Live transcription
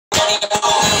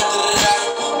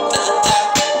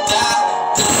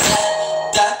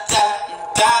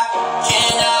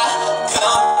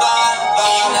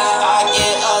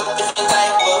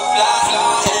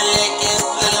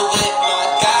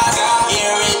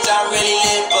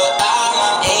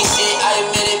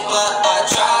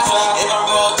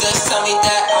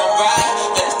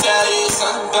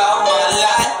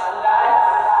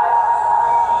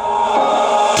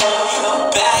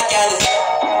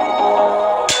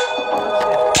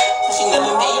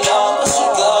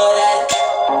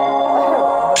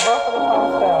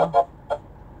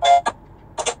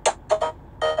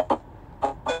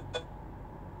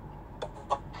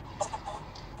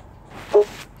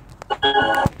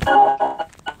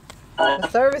The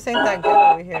service ain't that good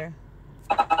over here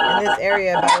in this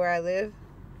area by where I live.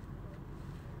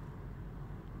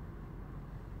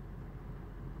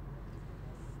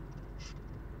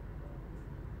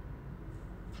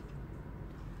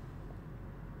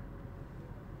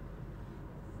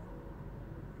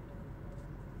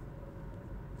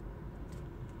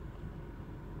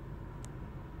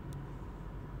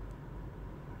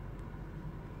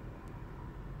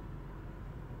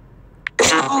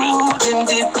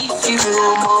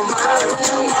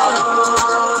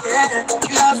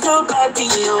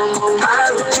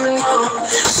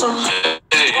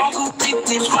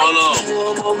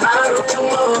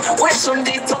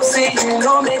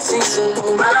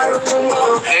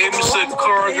 Hey, Mr.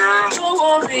 Car Girl.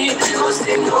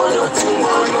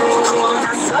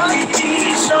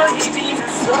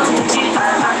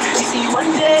 See,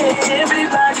 one day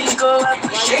everybody go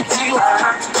appreciate you.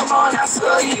 Come on, I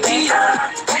saw you.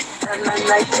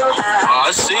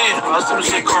 I see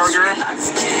Mr. Car Girl.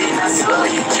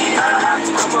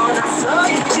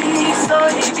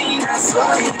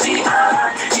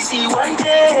 You see, one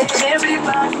day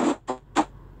everybody.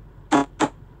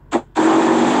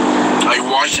 Are you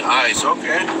washing eyes?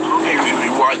 Okay. Okay,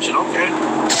 you watching? Okay.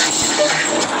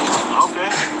 Okay.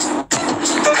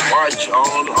 Watch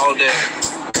all day.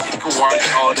 You can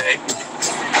watch all day.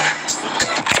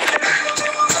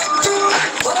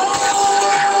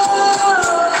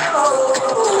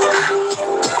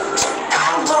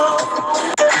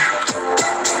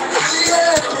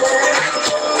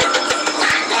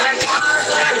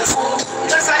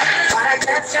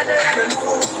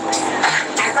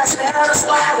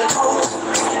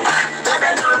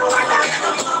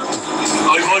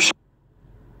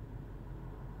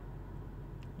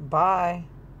 Bye.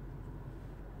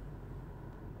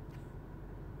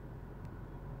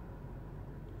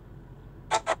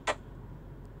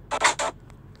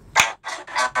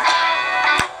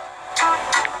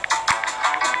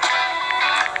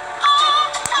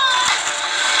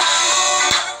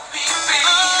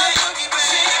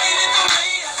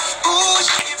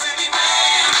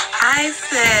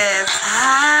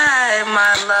 Hi,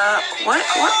 my love. What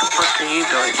the fuck are you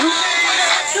doing?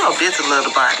 You a busy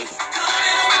little body.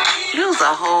 You's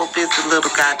a whole busy little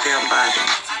goddamn body.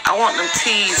 I want them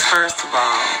teas first of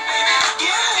all.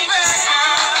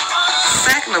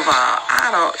 Second of all,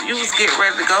 you was getting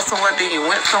ready to go somewhere, then you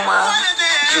went somewhere.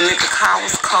 The nigga car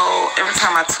was cold. Every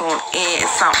time I tune in,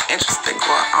 it's something interesting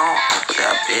going on over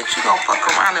there, bitch. You gonna fuck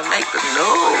around and make the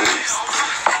news.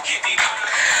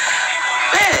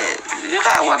 Bitch, you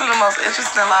got one of the most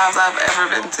interesting lives I've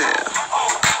ever been to.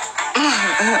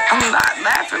 I'm not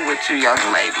laughing with you, young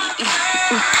lady.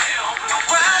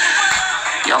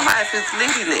 Your life is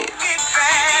litty lit.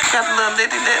 You got a little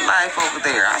litty lit life over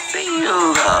there. I see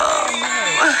you, love.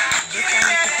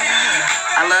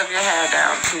 I love your hair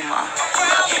down too, Ma. I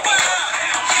love it.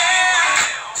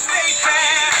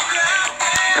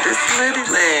 But it's litty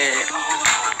lit.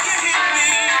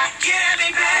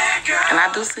 And I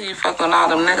do see you fucking with all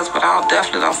them niggas, but I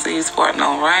definitely don't see you sporting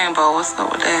no rainbow. What's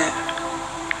up with that?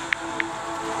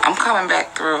 I'm coming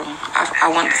back through. I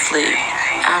went to sleep.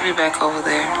 I'll be back over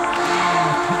there.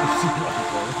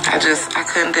 I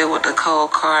couldn't deal with the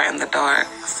cold car in the dark,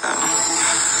 so.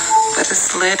 But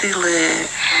it's litty lit.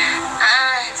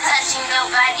 Touching your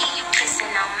body, you kissing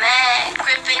on me.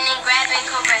 Gripping and grabbing,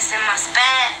 caressing my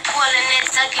spine. Pulling and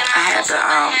sucking my I had to,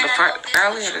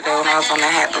 earlier today when I was on,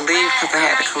 I had to leave because I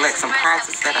had to collect some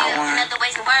prizes that I won. I'm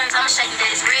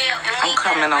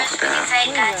coming over there.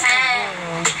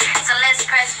 So let's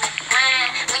press rewind.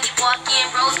 When you walk in,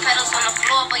 rose petals on the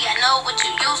floor, boy, I know what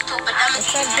you used to, but I'ma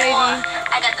see more.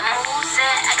 I got the mood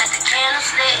set, I got the candle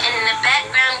lit, and in the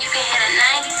background you can hear the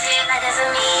 90s hit like there's a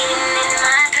meeting in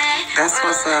my bed. That's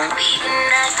what's up.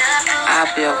 I'll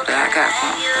be over there. I got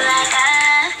one for you.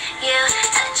 You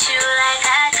touch you like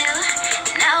I do.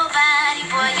 Nobody,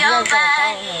 boy, your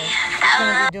body. She's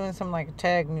gonna be doing some like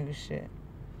tag news shit.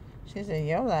 She said,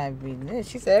 your life be lit.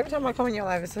 She said, every time I come in your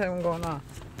life, it's something going on.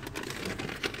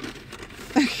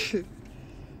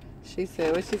 She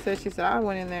said, what she said? She said, I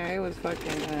went in there, it was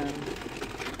fucking,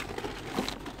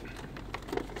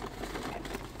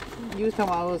 you was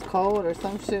talking about it was cold or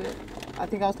some shit. I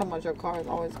think I was talking about your car is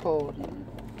always cold.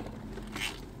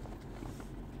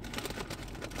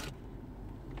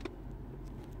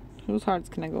 Whose hearts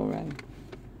can I go around?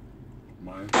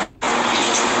 Mine.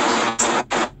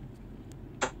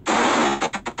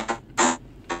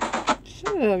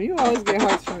 Shut up, you always get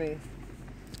hearts for me.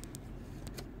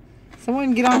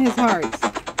 Someone get on his hearts. I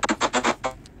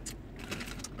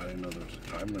didn't know there was a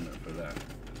time limit for that.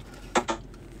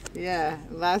 Yeah,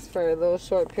 it lasts for a little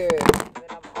short period. Then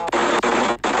I'm off.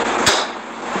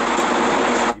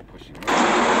 You pushing me.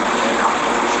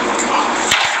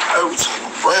 Every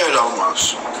time bread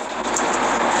almost.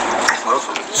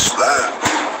 Motherfucker slap.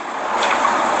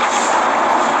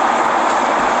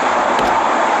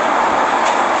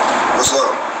 What's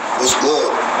up? What's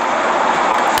good?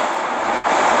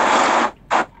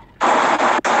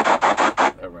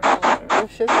 Oh,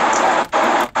 shit.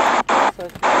 So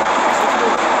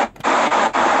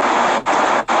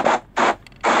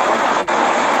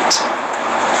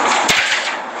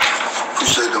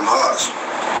Appreciate them hearts.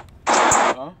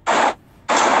 Huh?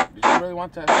 Did you really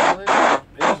want that salad? It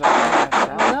was like that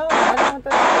salad. no, I don't want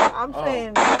that. I'm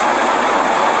saying.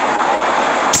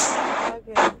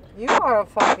 You are a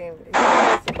fucking. You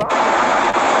are a surprise.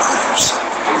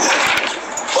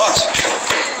 What?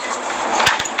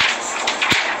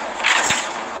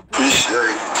 Appreciate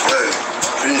it. Hey,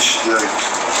 appreciate it.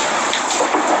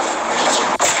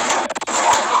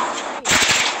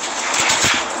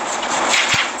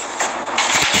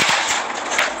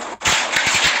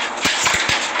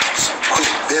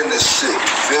 Quick business shit,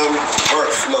 feel me?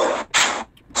 Workflow.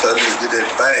 Tell niggas get that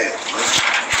bag, man.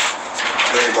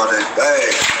 They ain't about that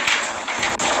bag.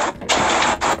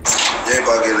 You ain't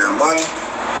about getting that money.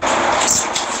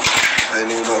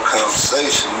 Ain't even no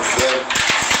conversation, you feel me?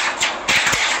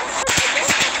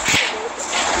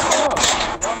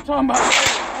 I'm talking about.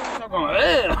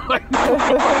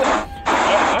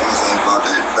 Niggas ain't about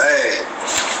that bag.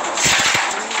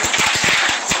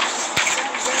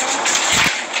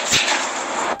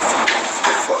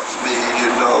 Fuck me, you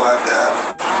know I got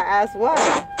it. I asked what?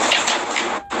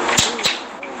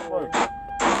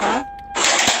 Huh?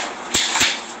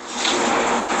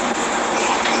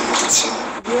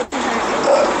 You think I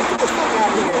get the fuck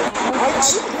out of here? Are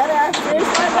you dead ass serious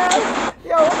right now?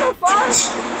 Yo, what the fuck?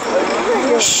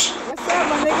 Nigga, what's up,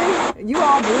 my nigga? You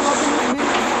all blew up in this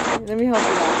bitch? Let me help you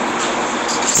out.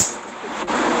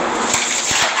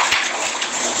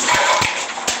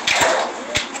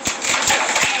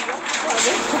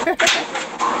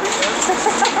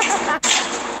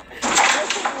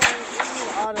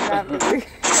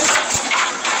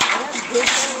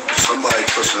 Somebody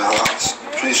pushing hearts.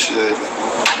 Appreciate it.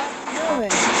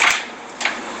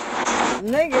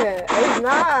 Nigga, it's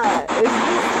not. It's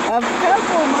just a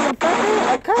couple,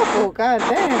 motherfucker. A couple. God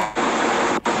damn.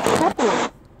 A couple.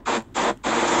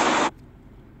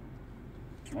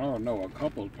 I don't know. A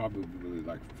couple is probably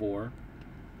like 4.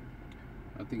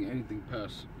 I think anything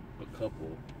past a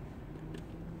couple.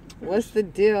 What's the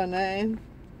deal, man?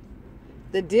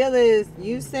 The deal is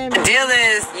you send me. Oh, yeah,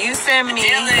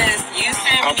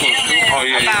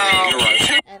 you're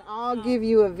right. And I'll give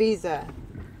you a visa.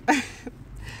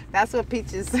 That's what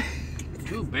Peaches said.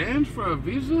 2 bands for a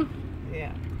visa?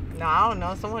 Yeah. No, I don't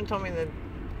know. Someone told me that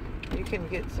you can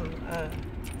get some.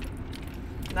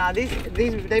 Nah, these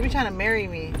they be trying to marry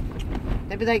me.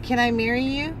 They be like, "Can I marry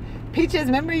you?" Peaches,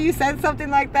 remember you said something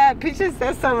like that? Peaches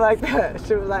said something like that.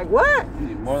 She was like, "What?" You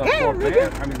need more than 4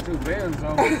 bands. I mean, 2 bands.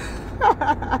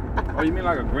 Oh, you mean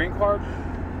like a green card?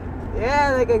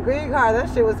 Yeah, like a green card. That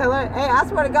shit was hilarious. Hey, I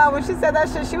swear to God, when she said that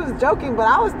shit, she was joking, but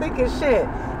I was thinking, shit,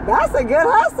 that's a good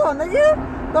hustle, nigga.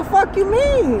 The fuck you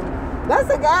mean? That's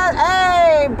a guy.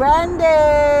 Hey, Brandy.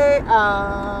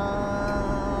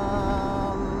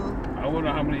 I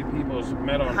wonder how many people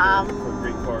met on here for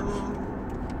green cards.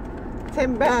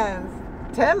 10 bands.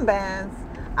 10 bands.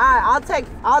 Alright,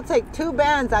 I'll take 2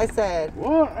 bands, I said.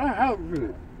 What? How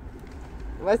good?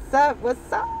 What's up?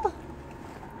 What's up?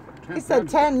 He said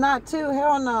 10, not 2.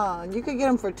 Hell no. You could get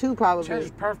them for 2 probably. 10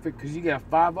 is perfect because you get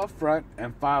 5 up front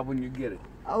and 5 when you get it.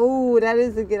 Oh, that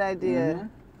is a good idea.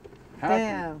 Mm-hmm.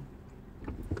 Damn.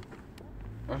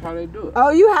 That's how they do it. Oh,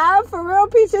 you have? For real,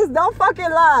 Peaches? Don't fucking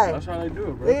lie. That's how they do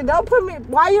it, bro. Nigga, don't put me.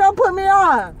 Why you don't put me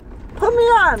on? Put me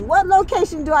on. What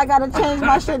location do I gotta change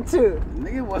my shit to?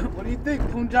 Nigga, what do you think?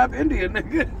 Punjab, India,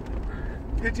 nigga.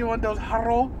 Get you one of those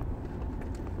haro.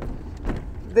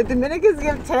 The Dominicans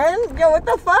give 10? Yo, what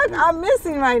the fuck? I'm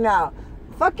missing right now.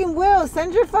 Fucking Will,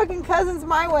 send your fucking cousins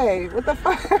my way. What the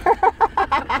fuck?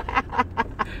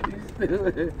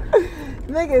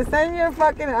 Nigga, send your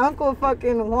fucking uncle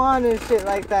fucking Juan and shit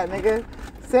like that, nigga.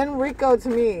 Send Rico to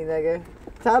me, nigga.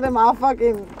 Tell them I'll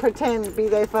fucking pretend be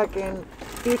they fucking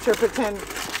future pretend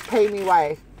pay me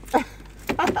wife.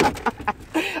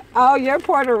 Oh, you're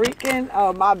Puerto Rican?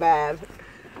 Oh, my bad.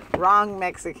 Wrong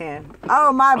Mexican.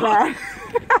 Oh, my bad.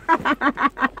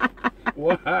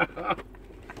 Wow.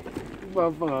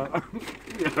 Motherfucker.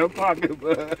 Yeah, pocket,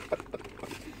 bud.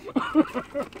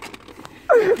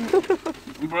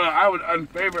 Bro, I would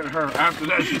unfavorite her after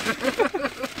that shit.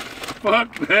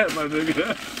 Fuck that, my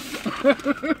nigga.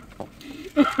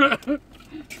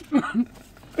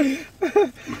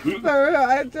 For real,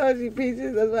 I told you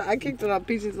Peaches. That's why I kicked it on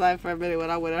Peaches' live for a minute when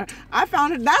I went her. I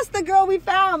found her. That's the girl we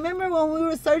found. Remember when we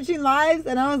were searching lives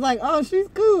and I was like, oh, she's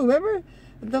cool. Remember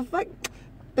the fuck,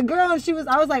 the girl. And she was.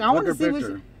 I was like, I want to see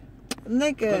what.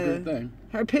 Nigga,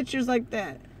 her pictures like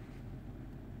that.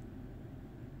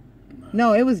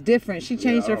 No, it was different. She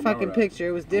changed her fucking picture.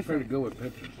 It was different. I'm pretty good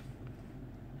with pictures.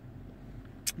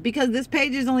 Because this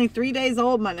page is only 3 days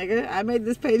old, my nigga. I made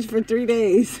this page for 3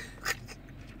 days.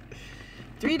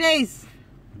 3 days.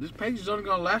 This page is only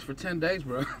gonna last for 10 days,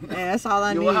 bro. Yeah, that's all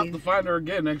I need. You'll have to find her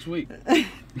again next week.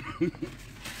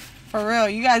 For real,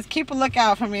 you guys keep a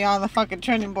lookout for me on the fucking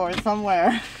trending board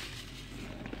somewhere.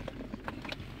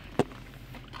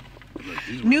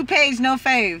 New page, no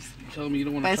faves. You telling me you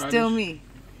don't want to try this? But still me.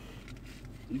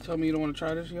 You tell me you don't want to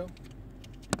try this, yo?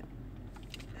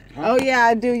 Huh? Oh yeah,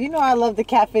 I do. You know I love the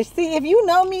catfish. See, if you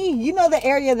know me, you know the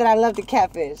area that I love the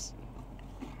catfish.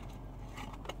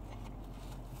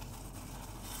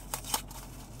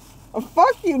 Oh,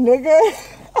 fuck you, nigga.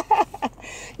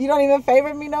 You don't even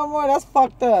favorite me no more? That's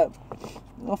fucked up.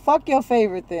 Well, fuck your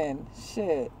favorite then.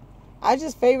 Shit. I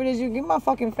just favorited you. Give my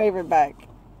fucking favorite back.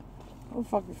 What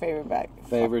fucking favorite back?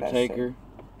 Favorite taker. Shit.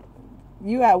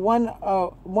 You at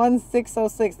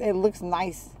 1606. It looks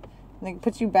nice. Nigga,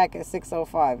 put you back at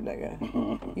 605,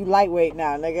 nigga. You lightweight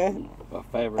now, nigga. My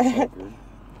favorite taker.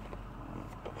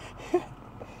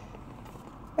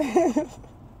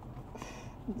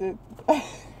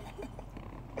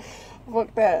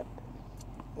 Fuck that.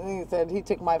 He said he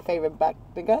took my favorite back,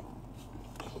 nigga.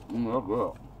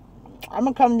 Well. I'm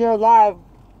gonna come there live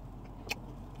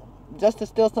just to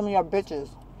steal some of your bitches.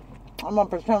 I'm gonna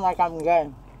pretend like I'm gay.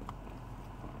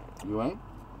 You ain't?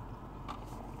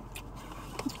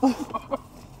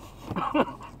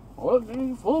 What?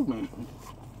 You fooled me.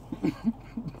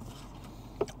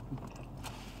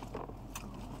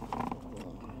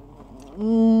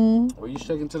 Were you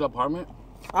shaking to the apartment?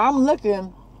 I'm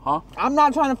looking. Huh? I'm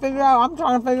not trying to figure out. I'm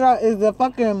trying to figure out is the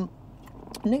fucking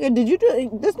nigga. Did you do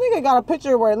this? Nigga got a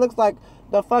picture where it looks like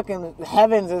the fucking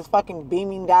heavens is fucking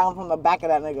beaming down from the back of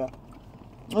that nigga.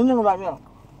 This nigga like, yeah.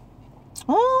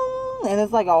 And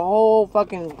it's like a whole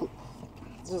fucking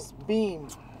just beam.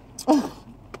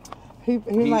 he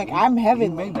like, I'm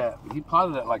heavenly. He made that. He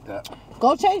plotted it like that.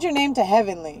 Go change your name to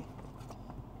Heavenly.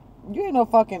 You ain't no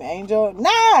fucking angel.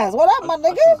 Nas, what up, my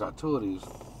nigga? I should've got 2 of these.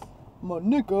 My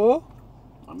nigga.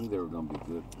 I knew they were gonna be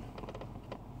good.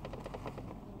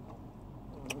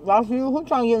 That's you. Who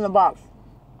trying to get in the box?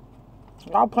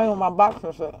 Y'all playing with my box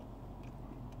and shit.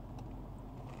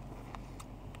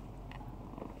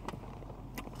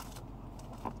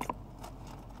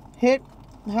 Hit.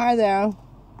 Hi there.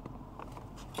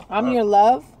 I'm your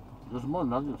love. There's more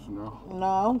nuggets in there. No,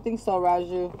 I don't think so,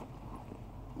 Raju.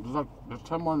 There's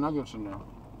 10 more nuggets in there.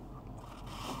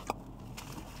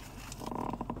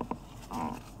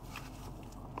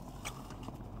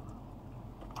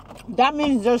 That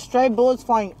means there's stray bullets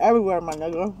flying everywhere, my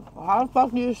nigga. How the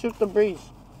fuck do you shoot the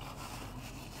breeze?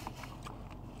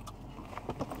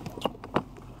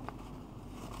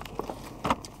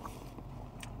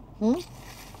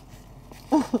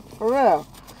 For real.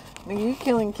 Nigga, you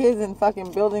killing kids in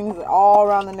fucking buildings all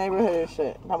around the neighborhood and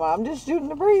shit. Come on, I'm just shooting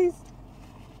the breeze.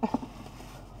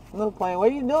 No playing. What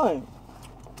are you doing?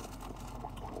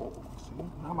 See?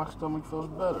 Now my stomach feels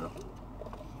better.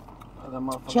 That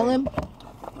motherfucker Chilling?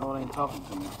 No, it ain't talking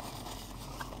to me.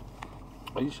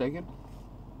 Are you shaking?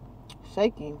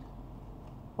 Shaking?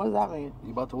 What does that mean?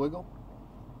 You about to wiggle?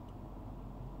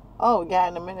 Oh, yeah,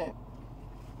 in a minute.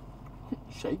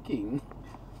 Shaking?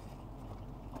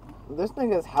 This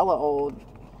nigga's hella old.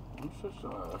 It's just,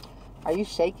 Are you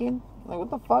shaking? Like, what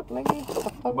the fuck, nigga? What the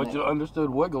fuck, but nigga? you understood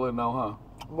wiggling now, huh?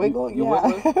 Wiggle? You Yeah.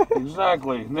 wiggling?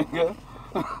 Exactly, nigga.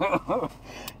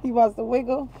 He wants to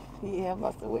wiggle? Yeah, he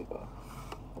wants to wiggle.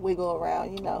 Wiggle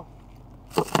around, you know.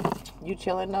 You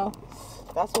chilling though?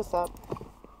 That's what's up.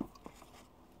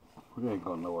 We ain't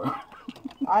going nowhere.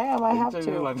 I am. I have Take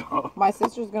it to. like, oh. My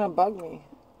sister's gonna bug me.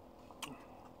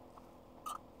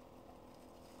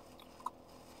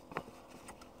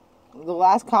 The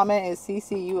last comment is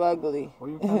CC, you ugly.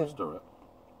 Where you canister at?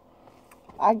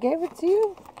 I gave it to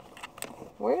you.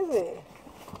 Where is it?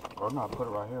 Oh no, I put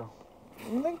it right here.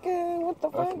 Look at what the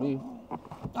That's fuck. me.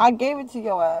 I gave it to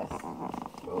your ass.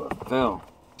 Oh, it fell.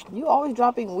 You always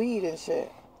dropping weed and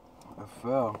shit. It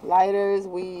fell. Lighters,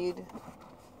 weed,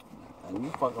 And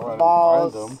you fuck around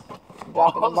balls. and find them.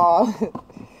 Dropping the ball.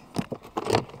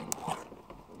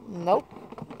 Nope.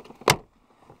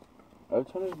 Hey,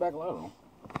 turn this back light on.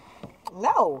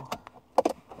 No.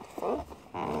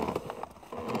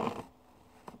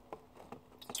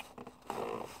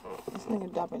 This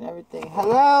nigga dropping everything.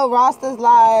 Hello, Rasta's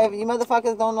live. You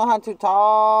motherfuckers don't know how to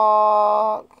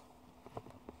talk.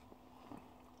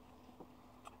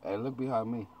 Hey, look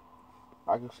behind me.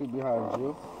 I can see behind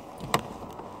you.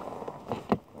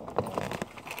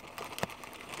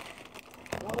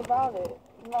 What about it?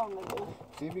 No, nigga.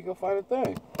 See if you can find a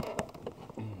thing.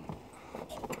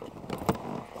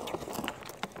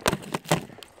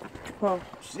 Huh.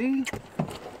 See?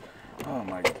 Oh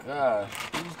my gosh.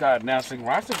 You just got announcing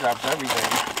Rasta drops everything.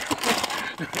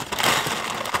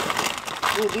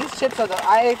 Dude, these chips are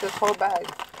I ate this whole bag.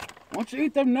 Why don't you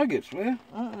eat them nuggets, man?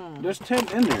 There's 10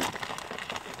 in there.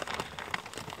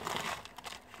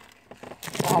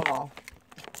 Hold on.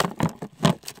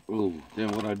 Ooh,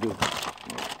 then what I do?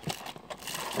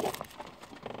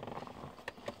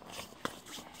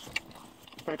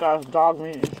 Fake ass dog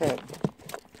meat and shit.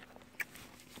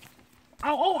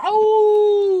 Ow, ow,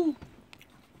 ow!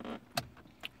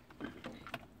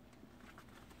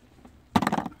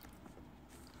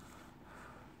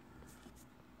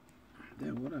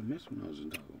 Damn, what I missed when I was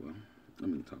in Taco Bell?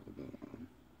 I'm in Taco Bell.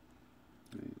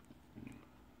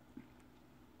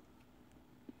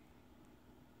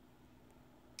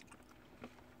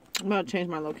 I'm gonna change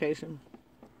my location.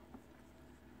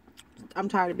 I'm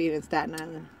tired of being in Staten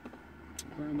Island.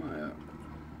 Where am I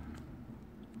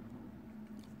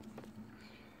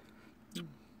at?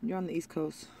 You're on the East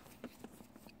Coast.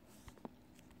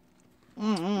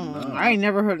 No. I ain't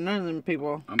never heard of none of them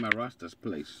people. I'm at Rasta's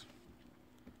place.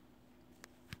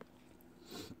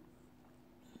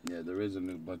 Yeah, there is a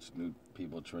bunch of new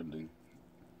people trending.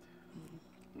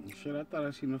 Shit, I thought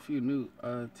I seen a few new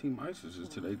Team ISIS's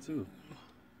today too.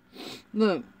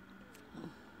 Look,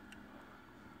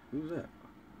 Who's that?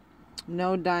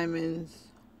 no diamonds.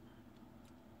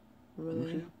 Who's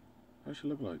Really? she? How she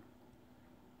look like?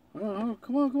 Oh,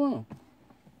 come on, come on.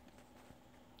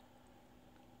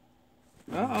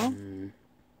 Uh-oh.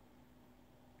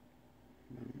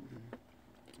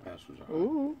 That's what's up.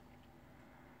 Ooh.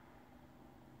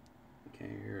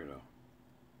 Can't hear her though.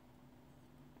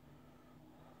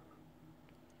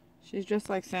 She's just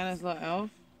like Santa's little elf.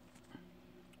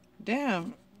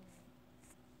 Damn.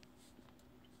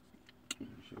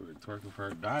 She was twerking for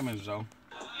her diamonds though.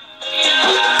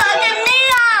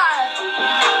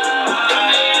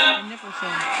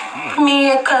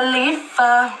 Mia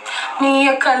Khalifa,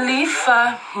 Mia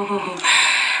Khalifa.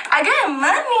 I got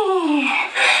money.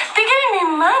 They gave me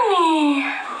money.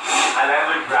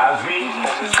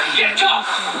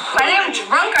 My name's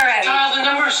drunk already. Dial the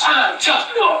number, son. Just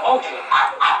okay.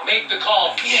 Make the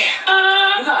call.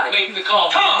 Yeah. You gotta make the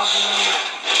call.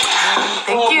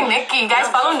 Thank you, Nikki. You guys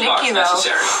follow Nikki, though.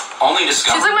 Necessary. Only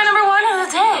discover. She's like my number one of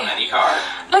the day. Any card.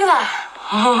 Look at that.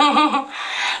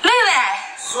 Look at that.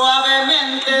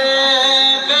 Suavemente,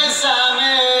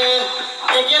 bésame,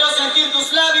 que quiero sentir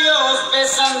tus labios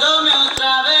besándome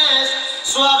otra vez.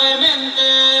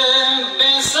 Suavemente,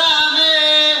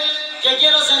 bésame, que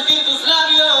quiero sentir tus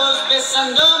labios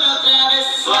besándome otra vez.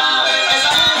 Suave,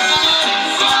 bésame,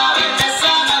 suave,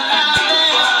 bésame otra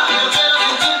vez. Yo quiero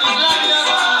sentir tus labios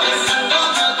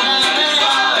besándome otra vez.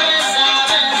 Besa,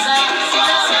 besa,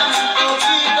 bésame un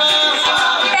poquito.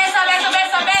 Besa, besa,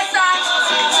 besa, besa.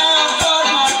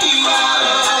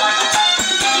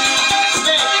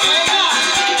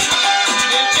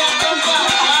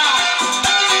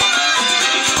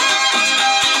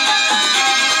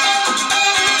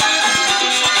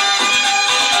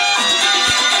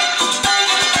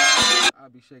 I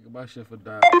be shaking my shit for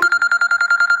diamonds.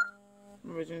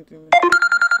 I'm gonna go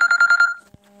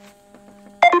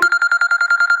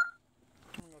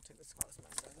take this call.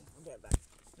 I'll be right back.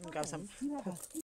 Grab some.